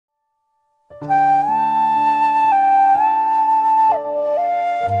Real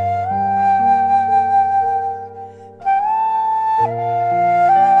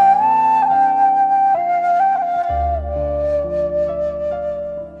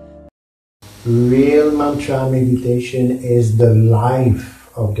mantra meditation is the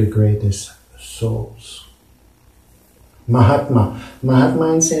life of the greatest souls. Mahatma.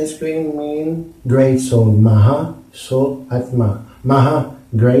 Mahatma in Sanskrit means great soul. Maha, soul, Atma. Maha,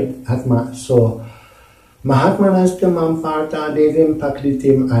 great, Atma, soul. Mahatmanastam amparta devim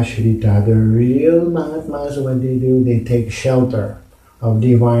pakritim ashrita. The real Mahatmas, what they do, they take shelter of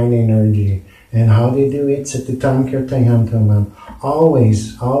divine energy. And how they do it? Satitam kirtayantamam.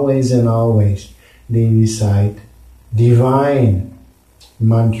 Always, always and always, they recite divine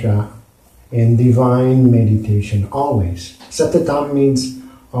mantra and divine meditation. Always. Satatam means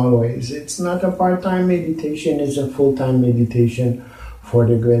always. It's not a part-time meditation, it's a full-time meditation for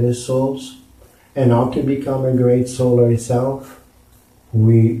the greatest souls. And how to become a great soul ourselves,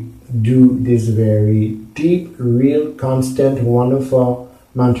 we do this very deep, real, constant, wonderful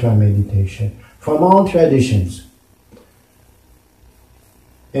mantra meditation from all traditions.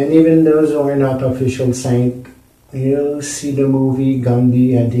 And even those who are not official saints, you'll see the movie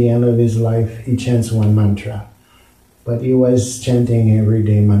Gandhi at the end of his life, he chants one mantra. But he was chanting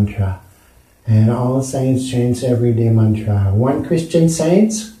everyday mantra. And all saints chant everyday mantra. One Christian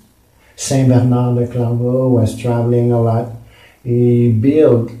saint, Saint Bernard de Clairvaux, was traveling a lot. He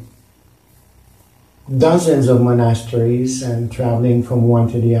built dozens of monasteries and traveling from one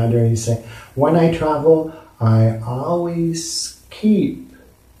to the other. He said, when I travel, I always keep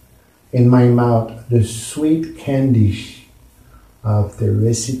in my mouth the sweet candy of the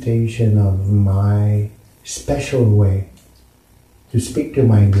recitation of my special way to speak to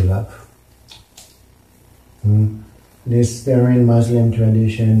my beloved. This there in Muslim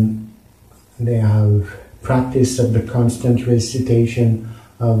tradition, they have practice of the constant recitation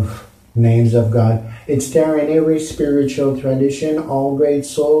of names of God. It's there in every spiritual tradition. All great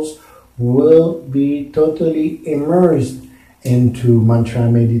souls will be totally immersed into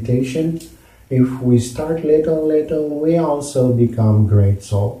mantra meditation. If we start little, we also become great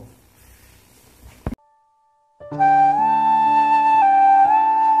soul.